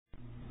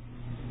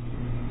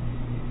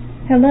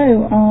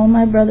Hello, all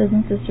my brothers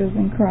and sisters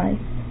in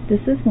Christ. This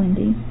is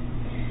Wendy.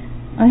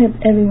 I hope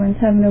everyone's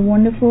having a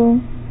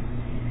wonderful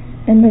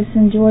and most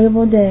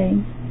enjoyable day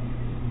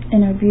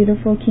in our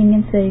beautiful King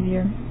and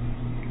Savior,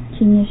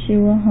 King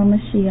Yeshua Ha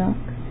Mashiach,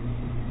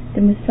 the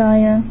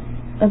Messiah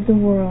of the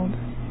world.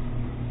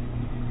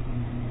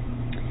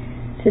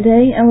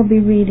 Today I will be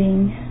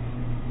reading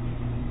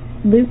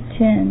Luke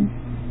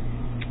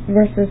 10,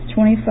 verses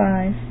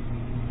 25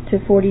 to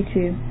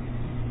 42.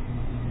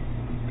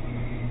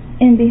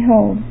 And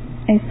behold,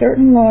 a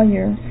certain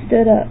lawyer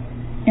stood up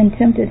and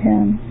tempted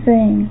him,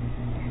 saying,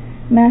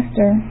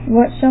 Master,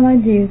 what shall I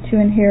do to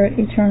inherit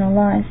eternal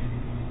life?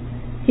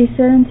 He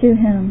said unto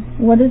him,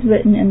 What is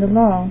written in the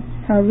law?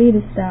 How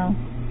readest thou?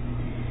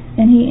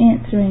 And he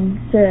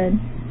answering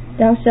said,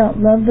 Thou shalt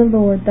love the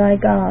Lord thy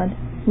God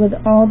with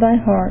all thy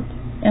heart,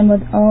 and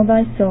with all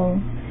thy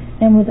soul,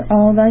 and with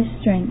all thy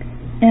strength,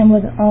 and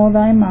with all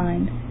thy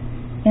mind,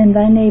 and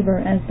thy neighbor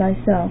as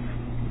thyself.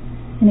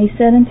 And he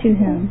said unto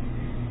him,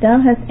 Thou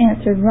hast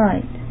answered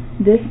right,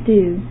 this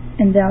do,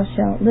 and thou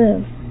shalt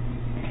live.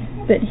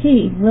 But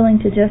he, willing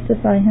to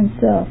justify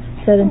himself,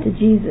 said unto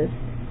Jesus,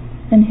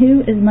 And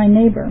who is my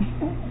neighbor?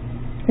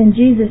 Then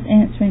Jesus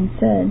answering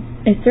said,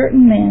 A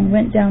certain man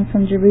went down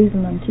from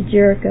Jerusalem to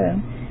Jericho,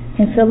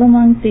 and fell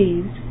among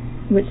thieves,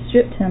 which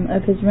stripped him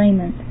of his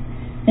raiment,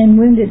 and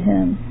wounded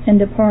him,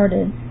 and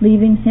departed,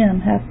 leaving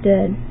him half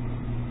dead.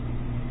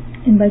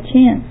 And by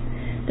chance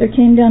there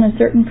came down a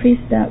certain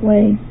priest that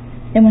way,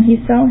 and when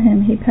he saw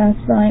him, he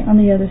passed by on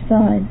the other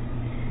side.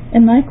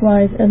 And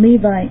likewise a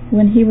Levite,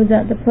 when he was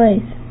at the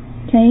place,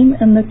 came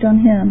and looked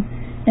on him,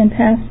 and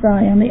passed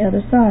by on the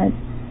other side.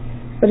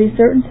 But a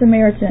certain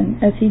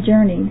Samaritan, as he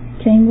journeyed,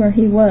 came where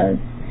he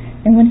was,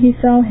 and when he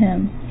saw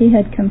him, he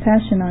had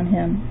compassion on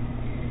him,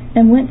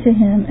 and went to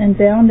him, and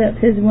bound up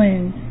his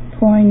wounds,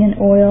 pouring in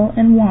oil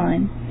and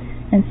wine,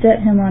 and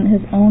set him on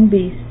his own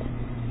beast,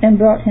 and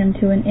brought him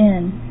to an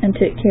inn, and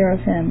took care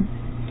of him.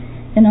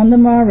 And on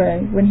the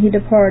morrow, when he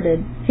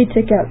departed, he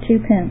took out 2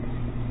 pence,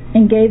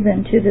 and gave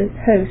them to the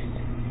host,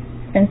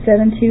 and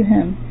said unto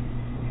him,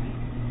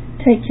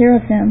 Take care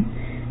of him,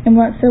 and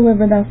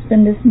whatsoever thou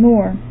spendest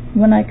more,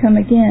 when I come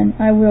again,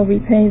 I will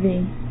repay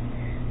thee.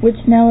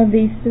 Which now of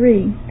these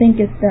 3,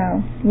 thinkest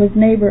thou, was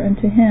neighbor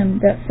unto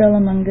him that fell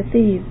among the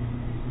thieves?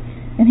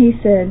 And he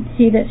said,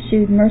 He that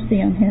shewed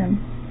mercy on him.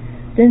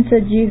 Then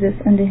said Jesus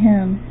unto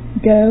him,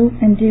 Go,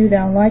 and do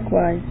thou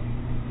likewise.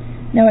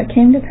 Now it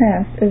came to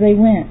pass, as they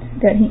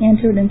went, that he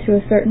entered into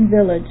a certain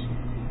village,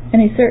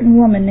 and a certain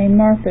woman named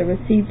Martha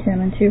received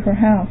him into her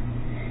house.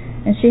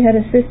 And she had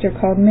a sister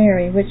called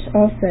Mary, which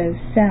also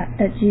sat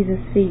at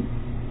Jesus' feet,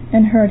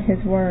 and heard his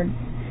word.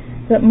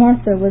 But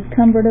Martha was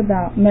cumbered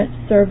about much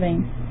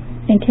serving,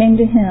 and came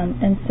to him,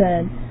 and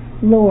said,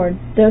 Lord,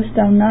 dost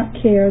thou not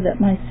care that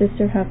my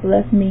sister hath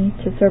left me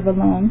to serve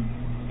alone?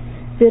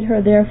 Bid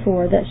her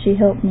therefore that she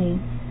help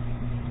me.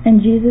 And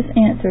Jesus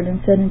answered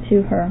and said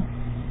unto her,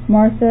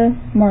 Martha,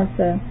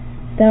 Martha,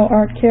 thou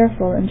art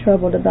careful and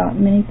troubled about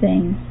many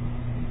things,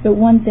 but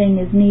one thing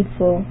is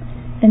needful,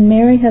 and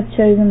Mary hath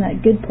chosen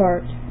that good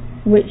part,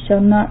 which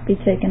shall not be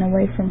taken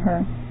away from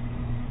her.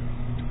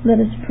 Let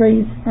us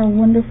praise our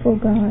wonderful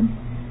God.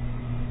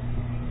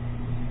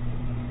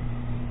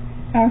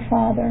 Our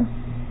Father,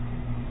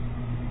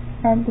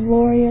 our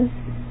glorious,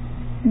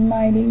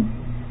 mighty,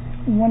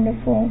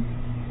 wonderful,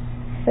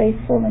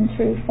 faithful, and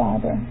true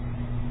Father,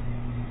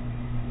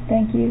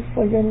 thank you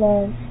for your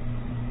love.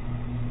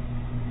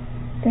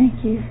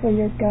 Thank you for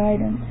your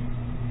guidance.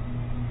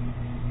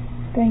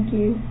 Thank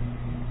you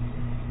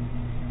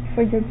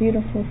for your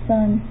beautiful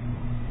Son,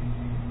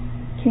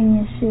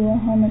 King Yeshua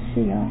Ha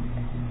Mashiach,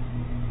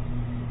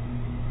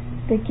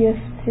 the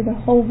gift to the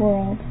whole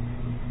world.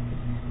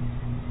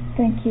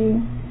 Thank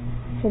you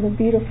for the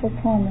beautiful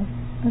promise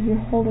of your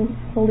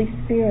Holy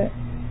Spirit.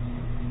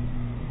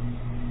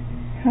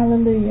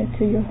 Hallelujah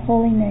to your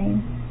holy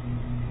name,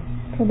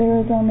 for there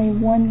is only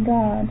one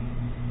God,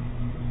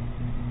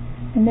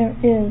 and there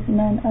is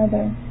none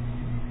other.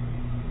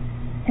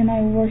 And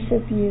I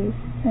worship you,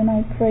 and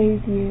I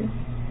praise you,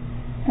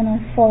 and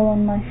I fall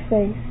on my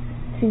face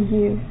to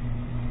you,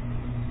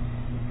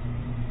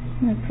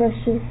 my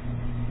precious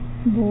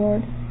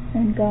Lord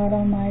and God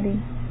Almighty.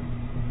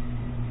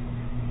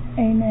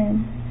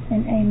 Amen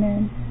and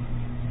amen.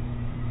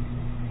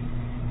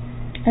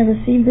 I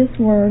received this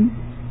word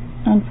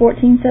on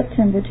 14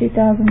 September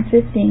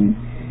 2015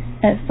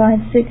 at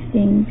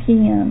 5:16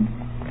 p.m.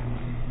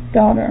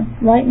 Daughter,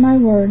 write my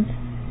words,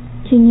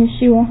 King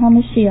Yeshua Ha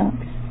Mashiach,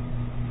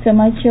 so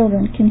my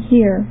children can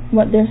hear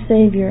what their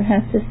Savior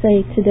has to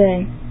say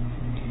today.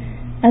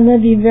 I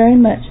love you very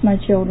much, my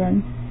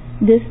children.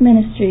 This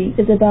ministry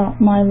is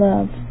about my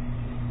love.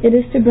 It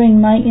is to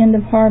bring my end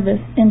of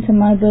harvest into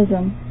my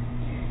bosom.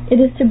 It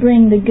is to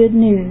bring the good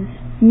news,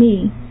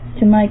 me,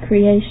 to my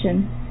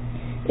creation.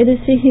 It is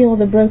to heal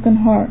the broken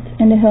heart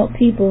and to help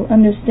people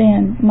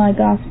understand my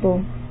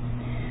gospel.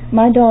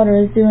 My daughter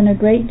is doing a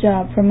great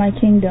job for my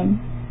kingdom,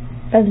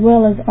 as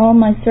well as all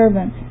my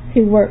servants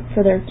who work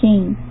for their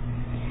king.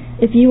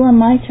 If you are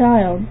my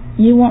child,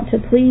 you want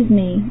to please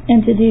me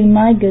and to do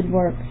my good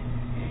works.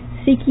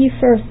 Seek ye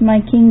first my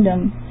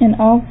kingdom, and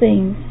all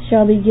things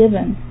shall be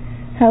given.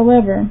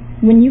 However,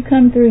 when you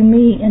come through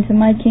me into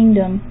my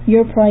kingdom,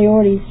 your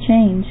priorities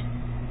change.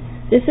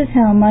 This is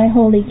how my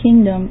holy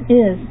kingdom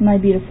is my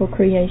beautiful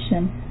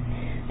creation.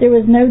 There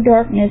is no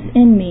darkness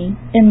in me,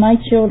 and my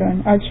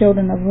children are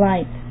children of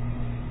light.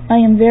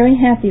 I am very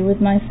happy with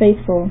my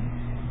faithful,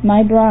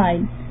 my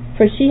bride,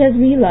 for she has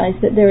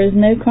realized that there is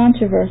no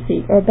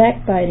controversy or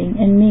backbiting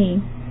in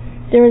me.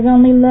 There is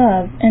only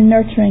love and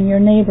nurturing your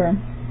neighbor.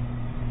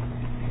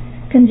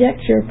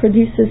 Conjecture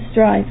produces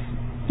strife,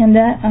 and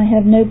that I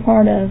have no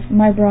part of,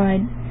 my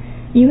bride.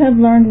 You have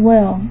learned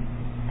well.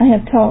 I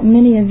have taught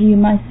many of you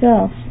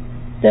myself,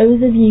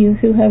 those of you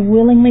who have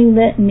willingly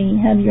let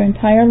me have your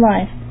entire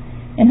life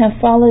and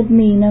have followed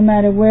me no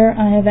matter where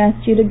I have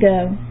asked you to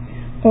go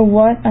or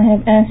what I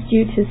have asked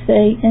you to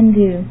say and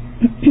do.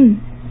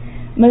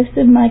 Most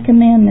of my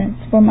commandments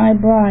for my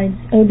bride's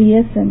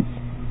obeisance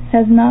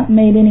has not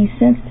made any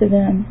sense to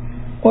them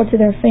or to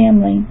their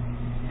family.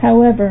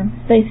 However,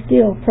 they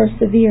still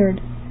persevered.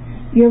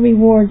 Your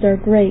rewards are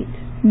great,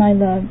 my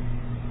love.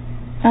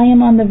 I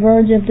am on the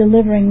verge of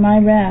delivering my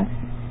wrath,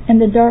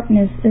 and the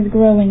darkness is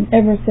growing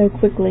ever so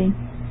quickly.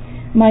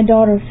 My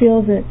daughter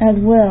feels it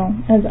as well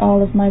as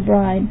all of my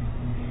bride.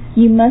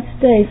 You must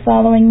stay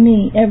following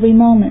me every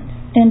moment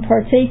and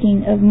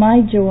partaking of my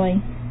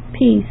joy,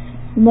 peace,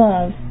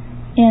 love,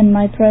 and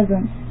my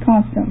presence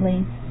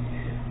constantly.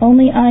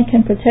 Only I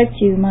can protect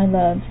you, my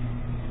love.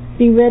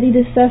 Be ready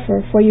to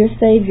suffer for your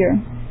Savior.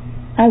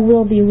 I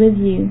will be with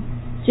you,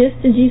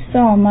 just as you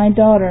saw my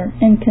daughter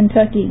in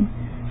Kentucky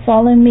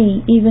follow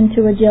me even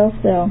to a jail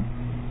cell,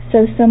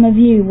 so some of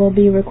you will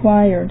be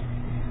required.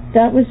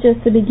 That was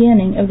just the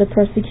beginning of the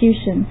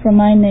persecution for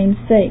my name's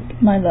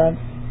sake, my love.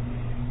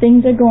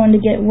 Things are going to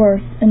get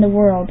worse in the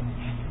world,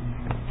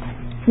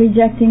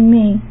 rejecting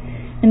me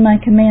and my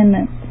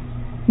commandments.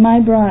 My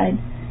bride,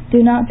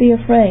 do not be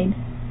afraid.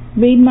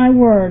 Read my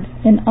word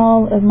in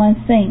all of my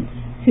saints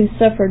who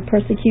suffered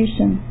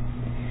persecution.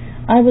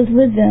 I was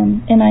with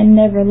them, and I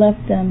never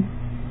left them.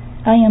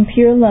 I am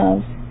pure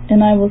love,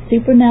 and I will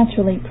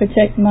supernaturally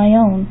protect my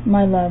own,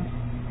 my love.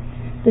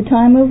 The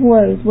time of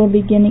woes will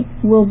be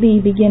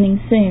beginning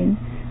soon,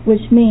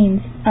 which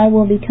means I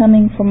will be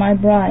coming for my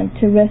bride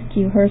to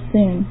rescue her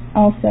soon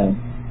also.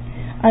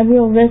 I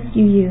will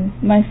rescue you,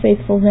 my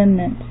faithful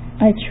remnant.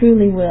 I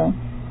truly will.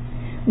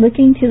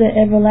 Looking to the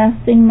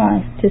everlasting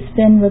life to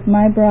spend with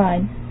my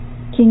bride,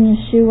 King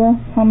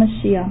Yeshua Ha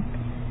Mashiach.